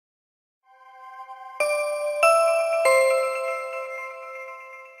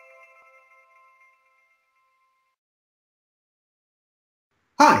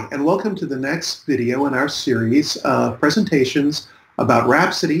Hi, and welcome to the next video in our series of presentations about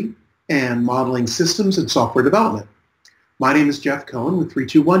Rhapsody and modeling systems and software development. My name is Jeff Cohen with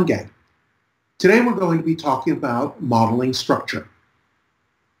 321 Gang. Today we're going to be talking about modeling structure.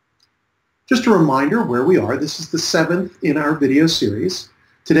 Just a reminder where we are. This is the 7th in our video series.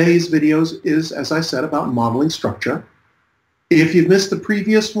 Today's video is, as I said, about modeling structure. If you've missed the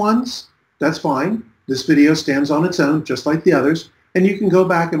previous ones, that's fine. This video stands on its own, just like the others, and you can go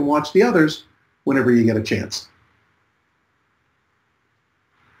back and watch the others whenever you get a chance.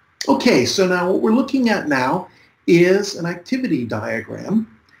 Okay, so now what we're looking at now is an activity diagram,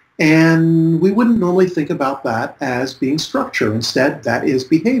 and we wouldn't normally think about that as being structure. Instead, that is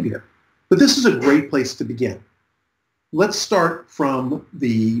behavior. But this is a great place to begin. Let's start from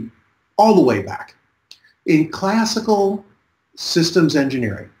all the way back. In classical systems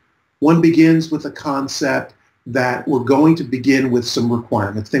engineering, one begins with a concept that we're going to begin with some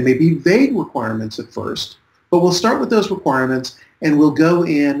requirements. They may be vague requirements at first, but we'll start with those requirements and we'll go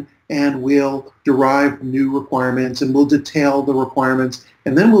in and we'll derive new requirements and we'll detail the requirements,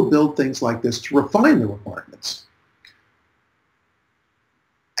 and then we'll build things like this to refine the requirements.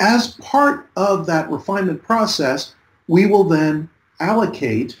 As part of that refinement process, we will then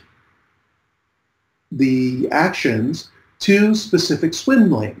allocate the actions to specific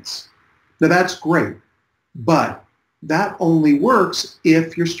swim lanes. Now that's great, but that only works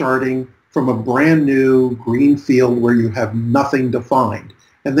if you're starting from a brand new green field where you have nothing defined.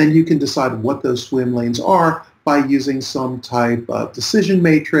 And then you can decide what those swim lanes are by using some type of decision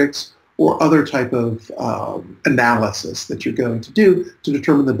matrix or other type of analysis that you're going to do to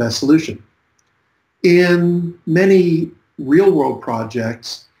determine the best solution. In many real-world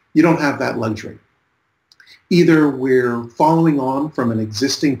projects, you don't have that luxury. Either we're following on from an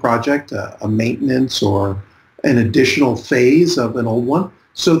existing project, a maintenance or an additional phase of an old one,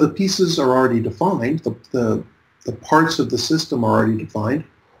 so the pieces are already defined, the parts of the system are already defined,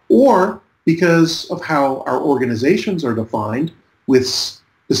 or because of how our organizations are defined with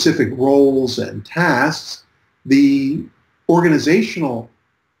specific roles and tasks, the organizational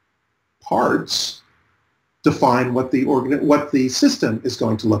parts define what the system is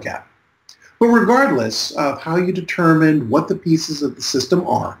going to look at. But regardless of how you determine what the pieces of the system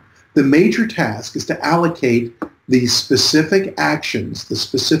are, the major task is to allocate the specific actions, the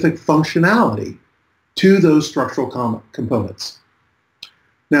specific functionality to those structural components.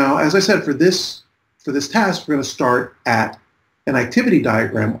 Now, as I said, for this task, we're going to start at an activity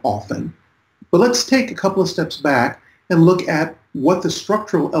diagram often. But let's take a couple of steps back and look at what the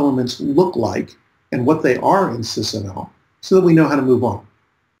structural elements look like and what they are in SysML so that we know how to move on.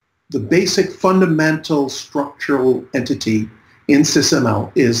 The basic fundamental structural entity in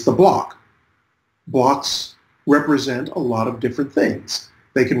SysML is the block. Blocks represent a lot of different things.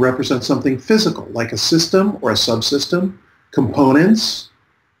 They can represent something physical, like a system or a subsystem, components,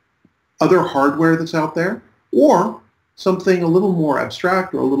 other hardware that's out there, or something a little more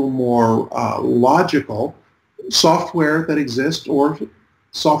abstract or a little more logical, software that exists or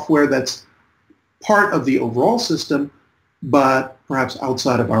software that's part of the overall system, but perhaps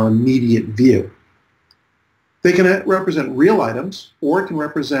outside of our immediate view. They can represent real items, or it can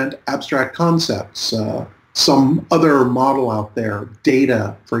represent abstract concepts, some other model out there,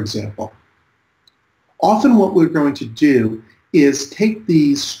 data, for example. Often what we're going to do is take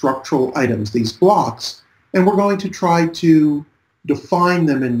these structural items, these blocks, and we're going to try to define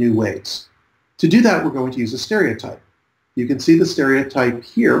them in new ways. To do that, we're going to use a stereotype. You can see the stereotype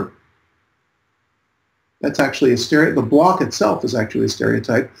here. That's actually the block itself is actually a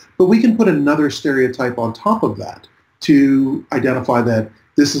stereotype, but we can put another stereotype on top of that to identify that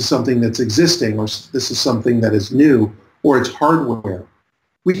this is something that's existing, or this is something that is new, or it's hardware.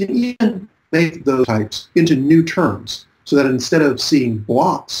 We can even make those types into new terms so that instead of seeing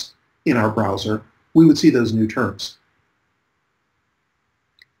blocks in our browser, we would see those new terms.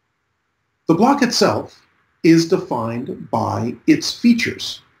 The block itself is defined by its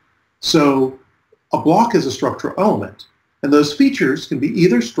features. So a block is a structural element, and those features can be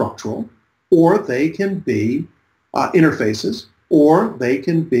either structural, or they can be interfaces, or they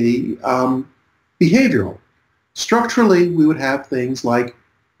can be behavioral. Structurally, we would have things like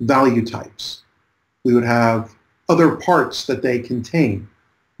value types. We would have other parts that they contain.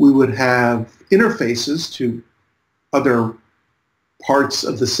 We would have interfaces to other parts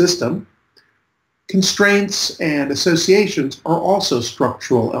of the system. Constraints and associations are also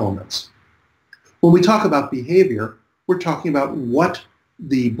structural elements. When we talk about behavior, we're talking about what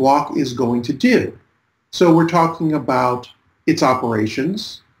the block is going to do. So we're talking about its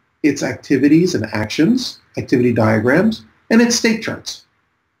operations, its activities and actions, activity diagrams, and its state charts.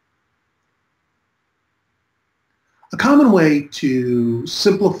 A common way to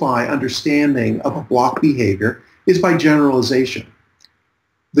simplify understanding of a block behavior is by generalization.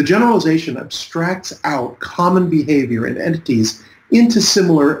 The generalization abstracts out common behavior in entities into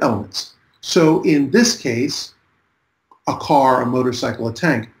similar elements. So in this case, a car, a motorcycle, a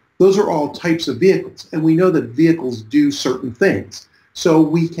tank, those are all types of vehicles. And we know that vehicles do certain things. So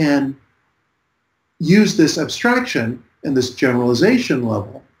we can use this abstraction and this generalization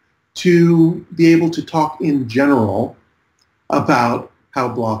level to be able to talk in general about how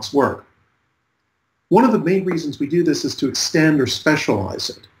blocks work. One of the main reasons we do this is to extend or specialize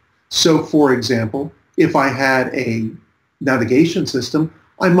it. So for example, if I had a navigation system,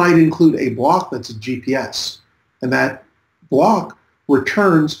 I might include a block that's a GPS, and that block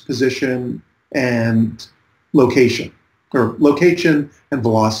returns position and location, or location and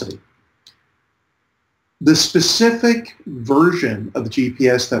velocity. The specific version of the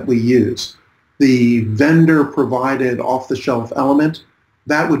GPS that we use, the vendor-provided off-the-shelf element,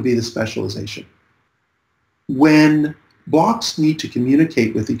 that would be the specialization. When blocks need to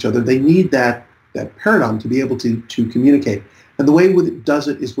communicate with each other, they need that paradigm to be able to communicate. And the way it does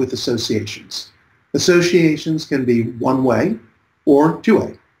it is with associations. Associations can be one-way or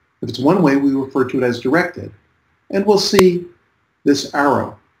two-way. If it's one-way, we refer to it as directed. And we'll see this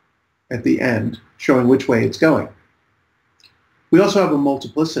arrow at the end showing which way it's going. We also have a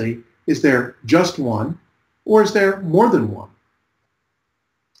multiplicity. Is there just one, or is there more than one?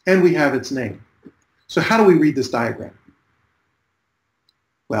 And we have its name. So how do we read this diagram?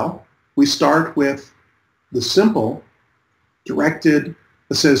 Well, we start with the simple directed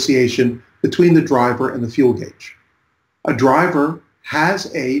association between the driver and the fuel gauge. A driver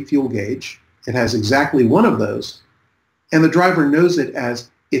has a fuel gauge. It has exactly one of those, and the driver knows it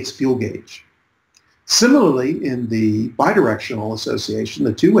as its fuel gauge. Similarly, in the bidirectional association,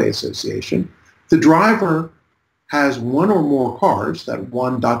 the two-way association, the driver has one or more cars, that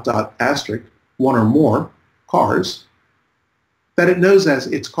one ... asterisk, one or more cars, that it knows as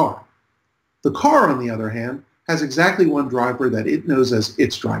its car. The car, on the other hand, has exactly one driver that it knows as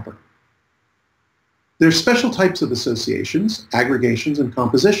its driver. There are special types of associations, aggregations, and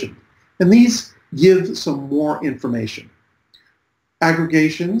composition, and these give some more information.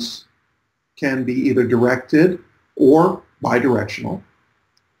 Aggregations can be either directed or bidirectional.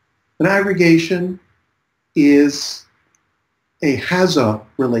 An aggregation is a has-a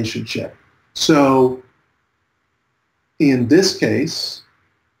relationship. So in this case,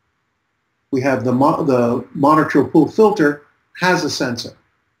 we have the monitor pull filter has a sensor.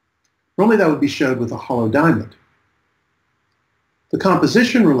 Normally that would be showed with a hollow diamond. The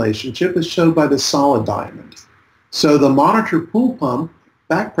composition relationship is showed by the solid diamond. So the monitor pool pump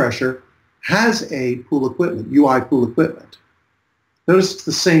back pressure has a pool equipment, UI pool equipment. Notice it's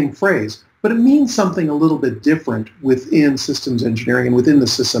the same phrase, but it means something a little bit different within systems engineering and within the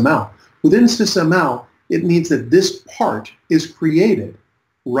SysML. Within SysML, it means that this part is created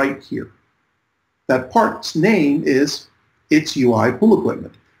right here. That part's name is its UI pool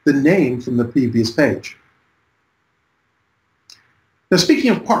equipment, the name from the previous page. Now,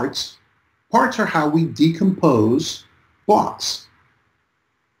 speaking of parts, parts are how we decompose blocks.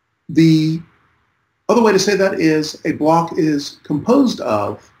 The other way to say that is a block is composed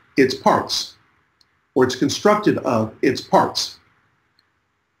of its parts, or it's constructed of its parts.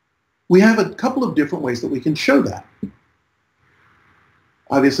 We have a couple of different ways that we can show that.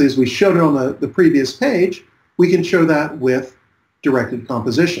 Obviously, as we showed it on the previous page, we can show that with directed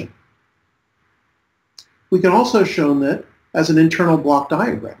composition. We can also show that as an internal block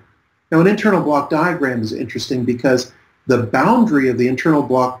diagram. Now, an internal block diagram is interesting because the boundary of the internal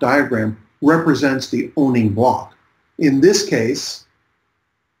block diagram represents the owning block. In this case,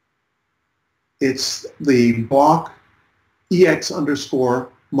 it's the block EX underscore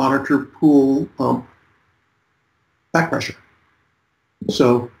monitor pool pump back pressure.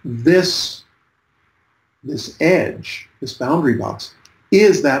 So this edge, this boundary box,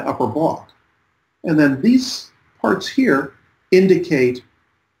 is that upper block. And then these parts here indicate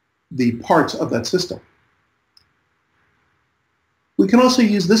the parts of that system. We can also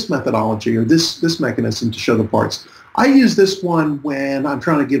use this methodology or this mechanism to show the parts. I use this one when I'm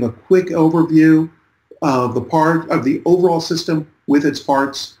trying to give a quick overview of the overall system with its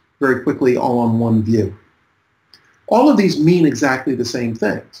parts very quickly all on one view. All of these mean exactly the same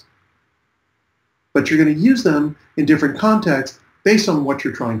things, but you're going to use them in different contexts based on what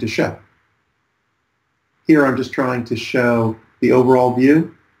you're trying to show. Here I'm just trying to show the overall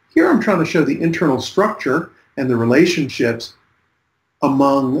view. Here I'm trying to show the internal structure and the relationships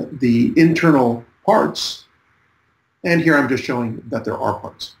among the internal parts. And here I'm just showing that there are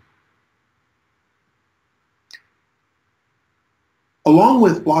parts. Along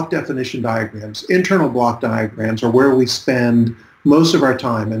with block definition diagrams, internal block diagrams are where we spend most of our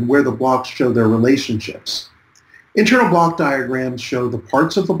time and where the blocks show their relationships. Internal block diagrams show the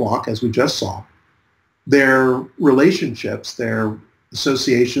parts of the block, as we just saw, their relationships, their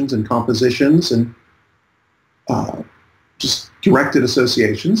associations and compositions and just directed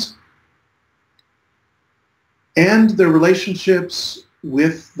associations, and their relationships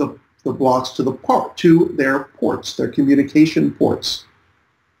with the blocks to their ports, their communication ports,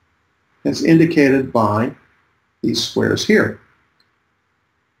 as indicated by these squares here.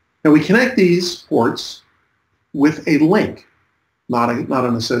 Now we connect these ports with a link, not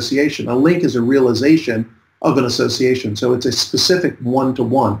an association. A link is a realization of an association, so it's a specific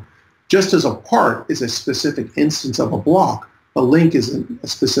one-to-one. Just as a part is a specific instance of a block, a link is a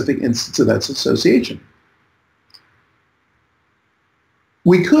specific instance of that association.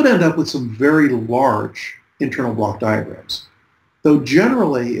 We could end up with some very large internal block diagrams, though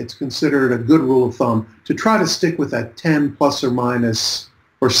generally it's considered a good rule of thumb to try to stick with that 10 plus or minus,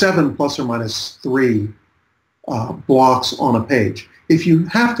 or 7 plus or minus 3 blocks on a page. If you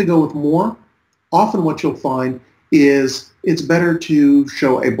have to go with more, often what you'll find is it's better to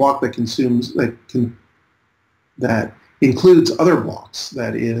show a block that includes other blocks,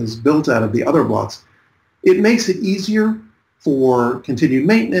 that is built out of the other blocks. It makes it easier for continued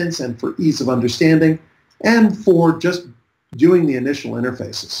maintenance and for ease of understanding and for just doing the initial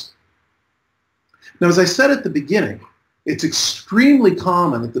interfaces. Now, as I said at the beginning, it's extremely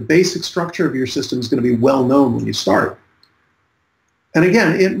common that the basic structure of your system is going to be well known when you start. And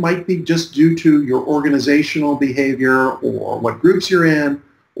again, it might be just due to your organizational behavior or what groups you're in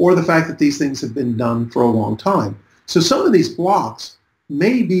or the fact that these things have been done for a long time. So some of these blocks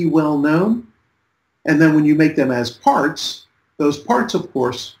may be well known, and then when you make them as parts, those parts, of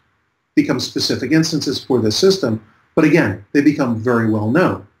course, become specific instances for the system, but again, they become very well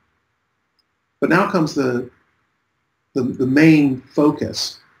known. But now comes the main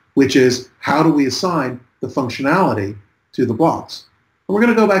focus, which is how do we assign the functionality to the blocks? And we're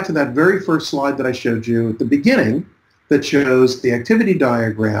going to go back to that very first slide that I showed you at the beginning that shows the activity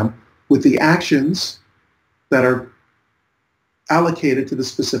diagram with the actions that are allocated to the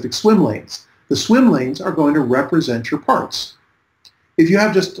specific swim lanes. The swim lanes are going to represent your parts. If you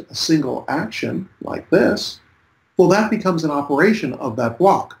have just a single action like this, well, that becomes an operation of that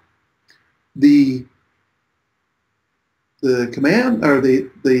block. The command or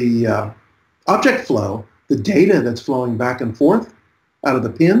the object flow, the data that's flowing back and forth out of the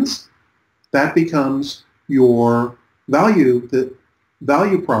pins, that becomes your the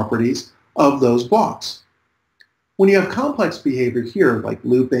value properties of those blocks. When you have complex behavior here, like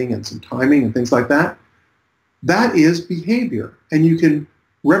looping and some timing and things like that, that is behavior. And you can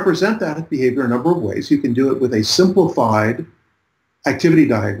represent that behavior a number of ways. You can do it with a simplified activity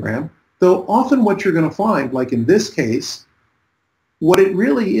diagram, though often what you're going to find, like in this case, what it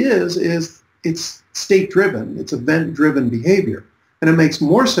really is it's state-driven. It's event-driven behavior. And it makes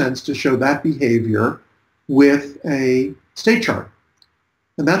more sense to show that behavior with a state chart.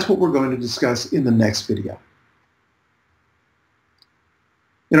 And that's what we're going to discuss in the next video.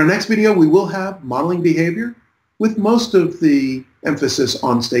 In our next video, we will have modeling behavior with most of the emphasis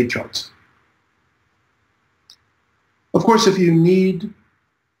on state charts. Of course, if you need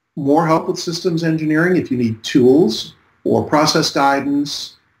more help with systems engineering, if you need tools or process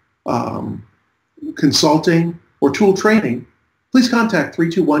guidance, consulting, or tool training, please contact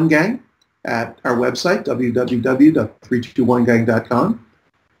 321 Gang at our website, www.321gang.com.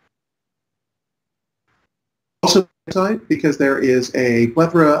 Also, because there is a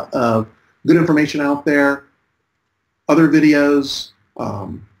plethora of good information out there, other videos,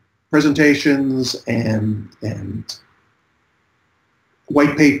 presentations, and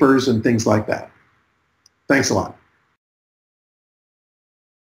white papers and things like that. Thanks a lot.